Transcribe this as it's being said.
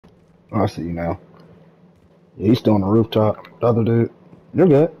Oh, I see you now. Yeah, he's still on the rooftop. The other dude. You're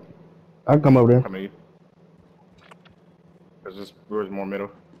good. I can come over there. Come to you. Cause this where's more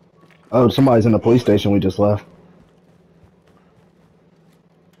middle. Oh, somebody's in the police station we just left.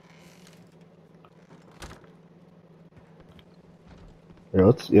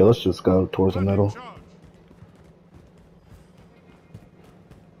 Let's just go towards the middle.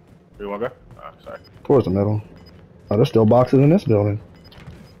 You wanna go? Oh, sorry. Towards the middle. Oh, there's still boxes in this building.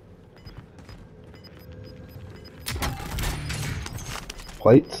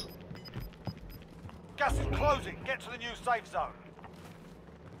 Plates. Gas is closing. Get to the new safe zone.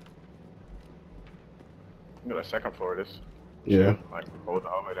 You got a second floor of this. Yeah. Like hold it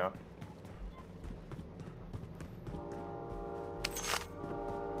all the way down.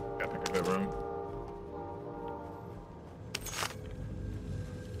 Gotta pick a good room.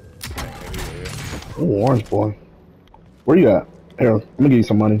 Ooh, orange boy. Where you at? Here, let me give you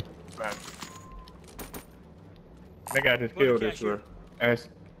some money. Man. That guy just killed this for ask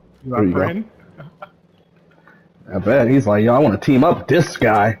you There my you friend. I bet he's like, yo, I want to team up with this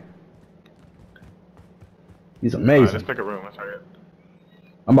guy. He's amazing. Let's pick a room. Let's hurry up.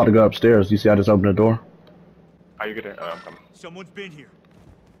 I'm about to go upstairs. You see, I just opened the door. How you get there? I'm coming. Someone's been here.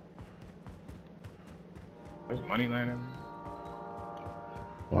 There's money landing.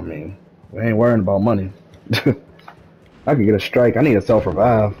 I mean, we ain't worrying about money. I could get a strike. I need a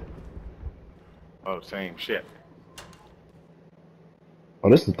self-revive. Oh, same shit. Oh,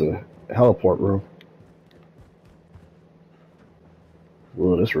 this is the heliport room.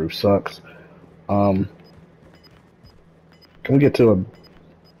 Whoa, this roof sucks. Can we get to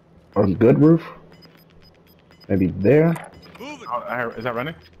a good roof? Maybe there? Oh, is that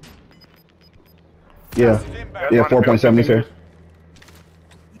running? Yeah. Yeah, 4.7 is here.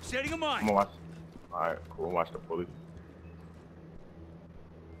 Setting a I'm mine. gonna watch. Alright, cool. We'll watch the police.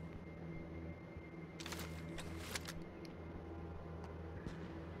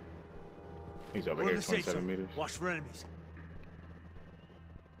 He's over We're in here, the safe 27 zone. meters. Watch for enemies.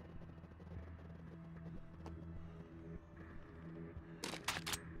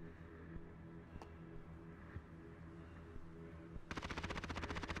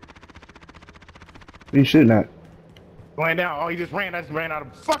 What are you shooting at? Going down. Oh, he just ran. I just ran out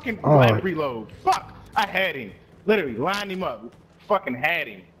of fucking Oh. reload. Fuck! I had him. Literally lined him up. Fucking had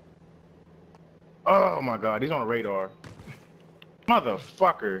him. Oh my god, he's on the radar.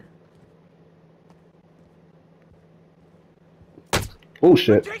 Motherfucker. Oh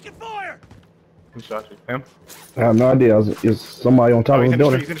shit. Taking fire. Who shot you? Him? I have no idea. Is somebody on top Oh, of he's the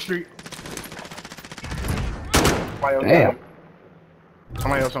in the building? street. He's in the street. Somebody else Damn.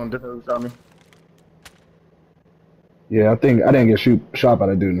 Somebody else on a different roof shot me. Yeah, I think I didn't get shot by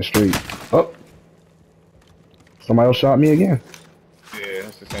that dude in the street. Oh. Somebody else shot me again. Yeah,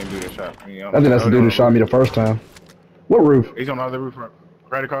 that's the same dude that shot me. I think that's the dude who shot me the first time. What roof? He's on the other roof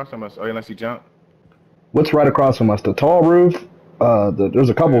right across from us. Oh, unless he jumped. What's right across from us? The tall roof? There's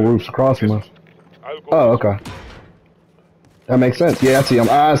a couple roofs across from us. Oh, okay. That makes sense. Yeah, I see him.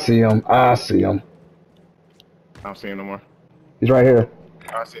 I see him. I see him. I don't see him no more. He's right here.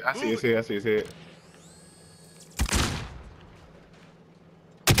 I see his head. I see his head.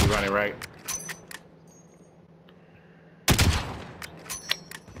 He's running right.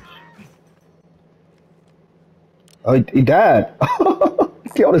 Oh, he died. He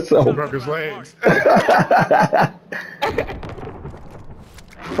killed himself. He broke his legs.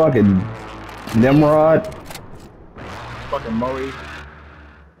 Fucking Nimrod. Fucking Moe.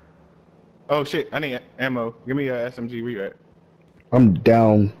 Oh shit, I need ammo. Give me a SMG rerat. I'm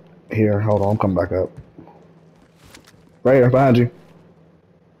down here. Hold on, I'm coming back up. Right here, behind you.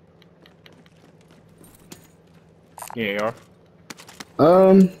 Yeah,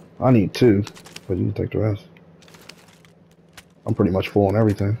 AR. I need 2, but you can take the rest. I'm pretty much full on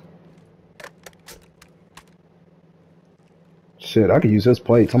everything. Shit, I could use his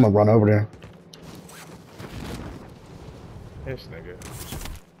plates. I'm gonna run over there. This nigga.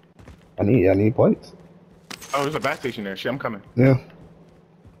 I need plates. Oh, there's a gas station there. Shit, I'm coming. Yeah.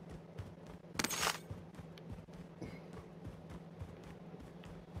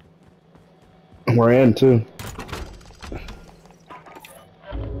 We're in too.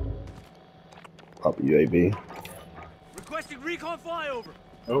 Pop UAV. Requesting recon flyover.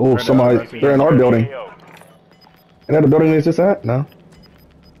 Oh, somebody, they're in our building. Is that the building is this at? No.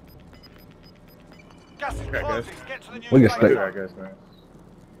 Gas is Okay, closing. Get to the new We can safe stay. zone. I guess, man.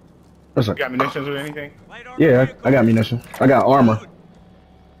 There's You got munitions or anything? yeah, I got munitions. I got armor.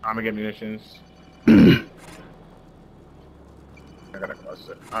 I'm gonna get munitions. I got a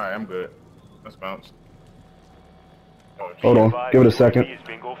cluster. Alright, I'm good. Let's bounce. Hold on, give it a second.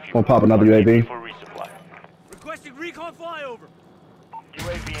 Gonna pop another UAV. Requesting recon flyover.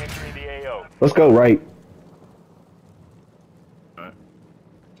 UAV entering the AO. Let's go right.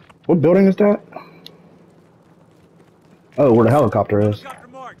 What building is that? Oh, where the helicopter is. Helicopter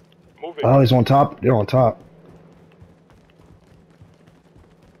marked. Oh, he's on top. They're on top.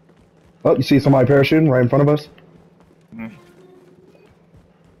 Oh, you see somebody parachuting right in front of us? Mhm.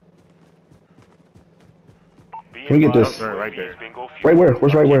 Can we get this? Right there. Right where?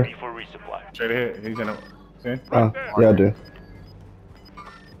 Where's right where? Straight ahead. He's in a. See? Yeah, I do.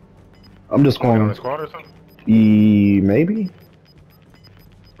 I'm just On going. the squad or something? Maybe?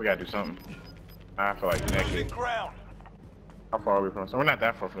 We gotta do something. I feel like Losing naked. ground. How far are we from? So we're not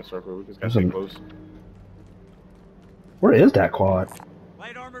that far from the circle. We just gotta There's stay a- close. Where is that quad?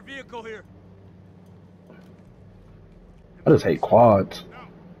 Light armor vehicle here. I just hate quads.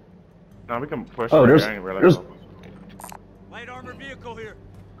 No, we can push. Oh, right there's- there. I didn't realize. Light armor vehicle here.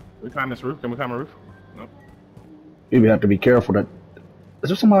 We climb this roof. Can we climb a roof? No. You have to be careful that. Is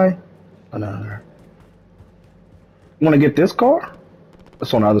there somebody? Oh, no, there. You want to get this car?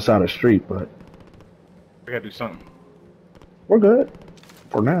 It's on the other side of the street, but We gotta do something. we're good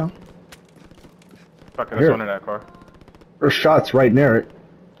for now. Fuck it, Here. let's run in that car. There's shots right near it.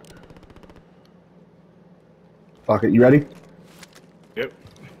 Fuck it, you ready? Yep.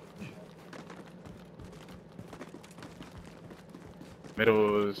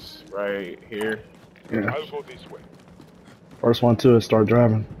 Middle is right here. Yeah. I'll go this way. First one to is start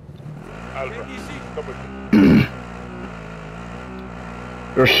driving. Alpha, APC. come with me.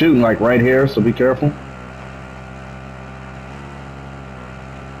 They're shooting like right here, so be careful.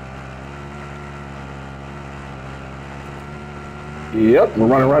 Yep, we're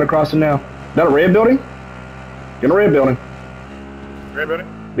running right across it now. Is that a red building? In a red building. Red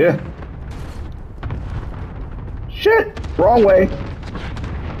building? Yeah. Shit! Wrong way.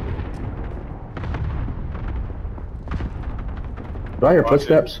 Do I hear Watch it.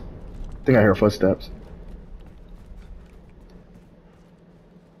 footsteps? I think I hear footsteps.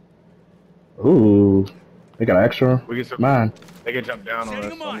 Ooh. They got extra. We can still, Mine. they can jump down on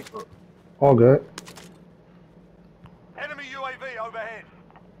Setting us. a mine. All good. Enemy UAV overhead.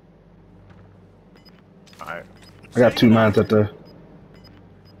 Alright. I got two mines at the...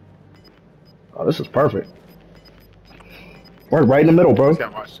 Oh, this is perfect. We're right in the middle, bro. Yeah,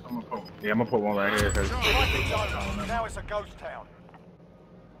 watch. I'm gonna put one right here. Cause, Fighting's over. Now it's a ghost town.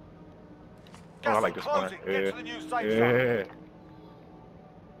 oh, I Gas like is this one. closing. Get to the new safe zone. Yeah.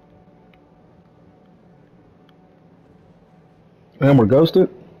 And we're ghosted.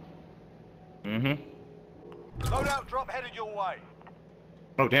 Mm-hmm. Loadout drop headed your way.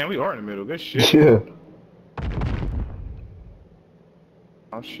 Oh, damn, we are in the middle. Good shit. Yeah.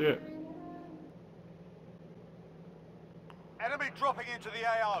 Oh, shit. Enemy dropping into the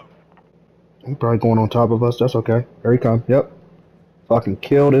AO. He's probably going on top of us. That's okay. Here he come. Yep. Fucking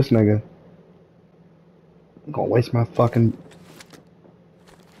kill this nigga. I'm gonna waste my fucking...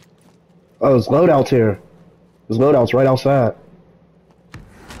 Oh, there's loadouts here. There's loadouts right outside.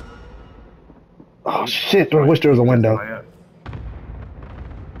 Oh shit, I wish there was a window. Oh, yeah.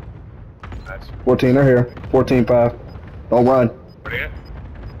 Nice. 14, they're here. 14-5. Don't run. Where they at?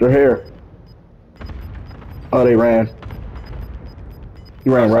 They're here. Oh, they ran. He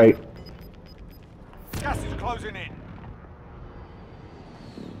ran right. Gas is closing in.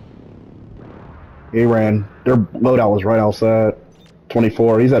 He ran. Their loadout was right outside.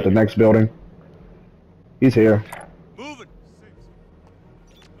 24. He's at the next building. He's here. Moving.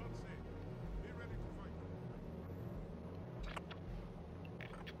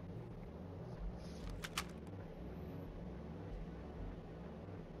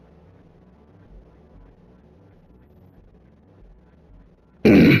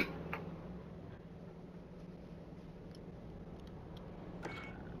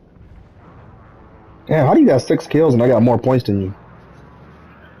 Damn, how do you got 6 kills and I got more points than you?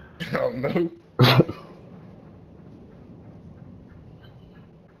 Oh, no.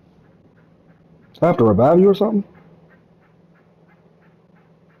 I have to revive you or something?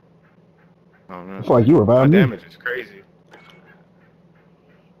 Oh, no. I feel like you My revived me. damage is crazy.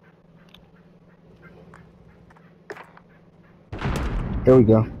 Here we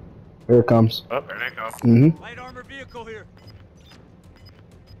go. Here it comes. Oh, there they go. Mm-hmm. Light armor vehicle here.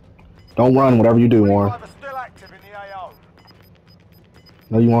 Don't run, whatever you do, Warren. Driver still active in the AO.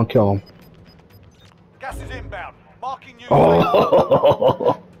 No, you want to kill him. Gas is inbound. Marking you. safe zone.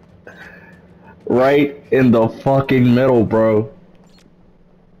 Oh! Right in the fucking middle, bro.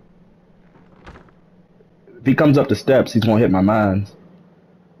 If he comes up the steps, he's gonna hit my mines.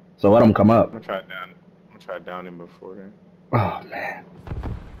 So let him come up. I'm gonna try it down. I'm gonna tried to down him before then. Oh man.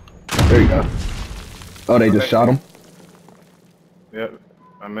 There you go. Oh, they just shot him. Yep.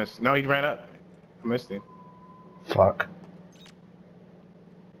 I missed. No, he ran up. I missed him. Fuck.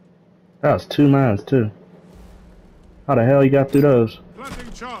 That was 2 mines too. How the hell you got through those?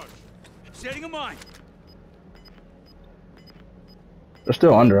 Planting charge. Setting a mine. They're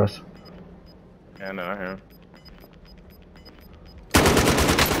still under us. Yeah, no, I hear him.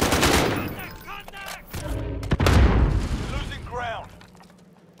 Losing ground.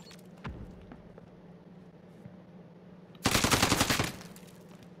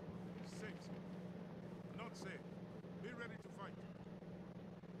 Safe. Not safe. Be ready to fight.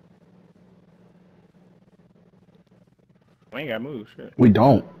 We ain't got to move. Shit. We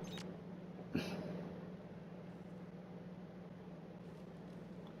don't.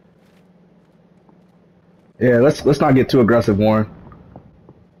 Yeah, let's not get too aggressive, Warren.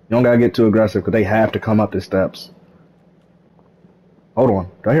 You don't gotta get too aggressive because they have to come up the steps. Hold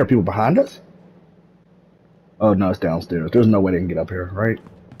on. Do I hear people behind us? Oh no, it's downstairs. There's no way they can get up here, right?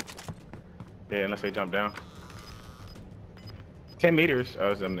 Yeah, unless they jump down. 10 meters.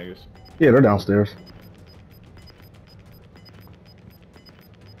 Oh, it's them niggas. Yeah, they're downstairs.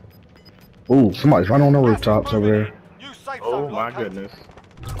 Ooh, somebody's right on the rooftops over there. New safe Oh zone my located. goodness.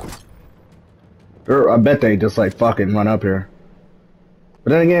 I bet they just like fucking run up here. But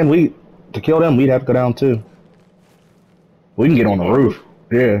then again, to kill them, we'd have to go down too. We can get on the roof.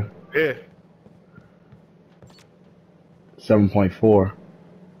 Yeah. Yeah. 7.4.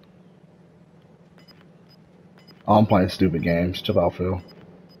 Oh, I'm playing stupid games. Chill out, Phil.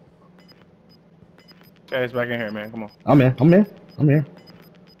 Chad's back in here, man. Come on. I'm here.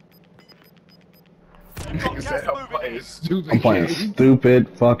 Nigga said I'm playing stupid I'm playing games. stupid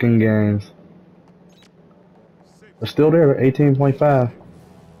fucking games. They're still there, 18.5.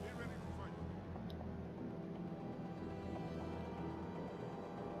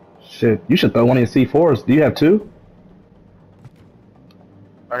 Shit, you should throw one of your C4s. Do you have 2?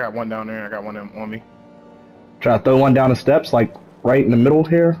 I got one down there. I got one on me. Try to throw one down the steps, like right in the middle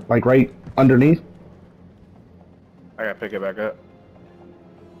here, like right underneath. I gotta pick it back up.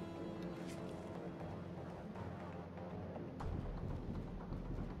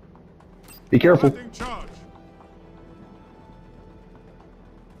 Be careful. Planting charge.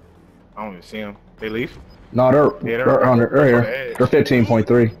 I don't even see them. They leave? No, they're under. They're here. They're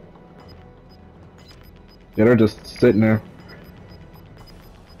 15.3. Yeah, they're just sitting there.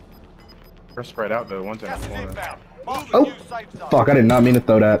 They're spread out though. One's in the Gas is corner. inbound. Marking Oh, new safe zone. fuck! I did not mean to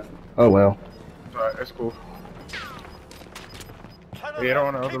throw that. Oh well. Alright, that's cool. Ten Yeah, they're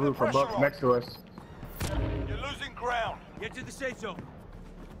on the Keep other the roof or pressure on. next to us. You're losing ground. Get to the safe zone.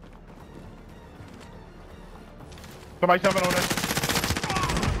 Somebody jumping on us.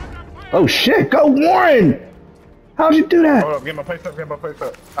 Oh shit! Go Warren! How'd you do that? Hold up, get my place up, get my place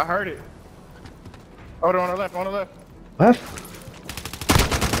up. I heard it. Oh, they're on the left, on the left. Left?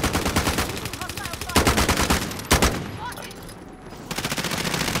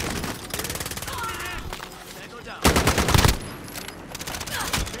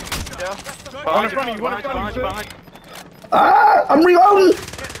 One in front of you, one in front of you. Ah! I'm reloading.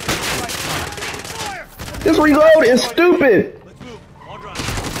 This reload is stupid. Let's move. All right.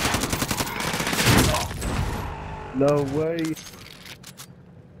 No way.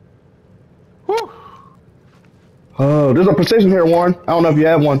 Whew. Oh, there's a precision here, Warren. I don't know if you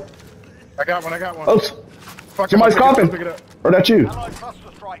have one. I got one, I got one. Oh, Fuck, somebody's I'm gonna coughing. pick it up. Or that you? Allied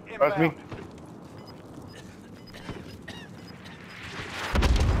cluster strike That's me. inbound.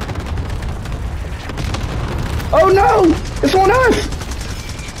 Oh no! It's on us!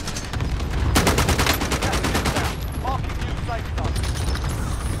 Marking new safe zone.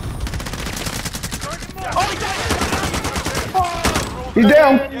 He's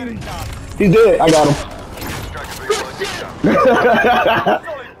down. Get it done. He's dead. I got him.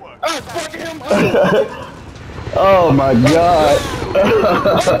 Solid work. Oh my god.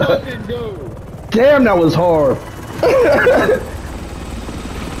 Damn, that was hard.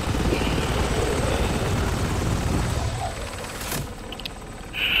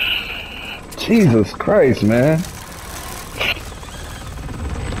 Jesus Christ, man.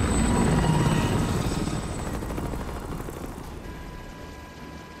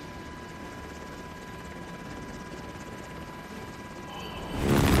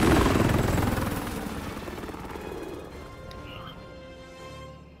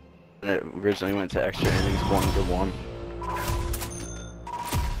 It originally went to extra innings 1-1.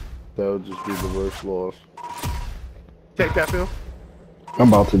 That would just be the worst loss. Take that, Phil. I'm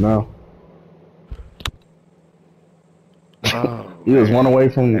about to know. Oh, He was one away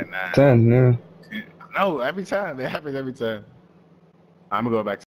from Nah. 10, yeah. No, every time. It happens every time. I'm gonna go back to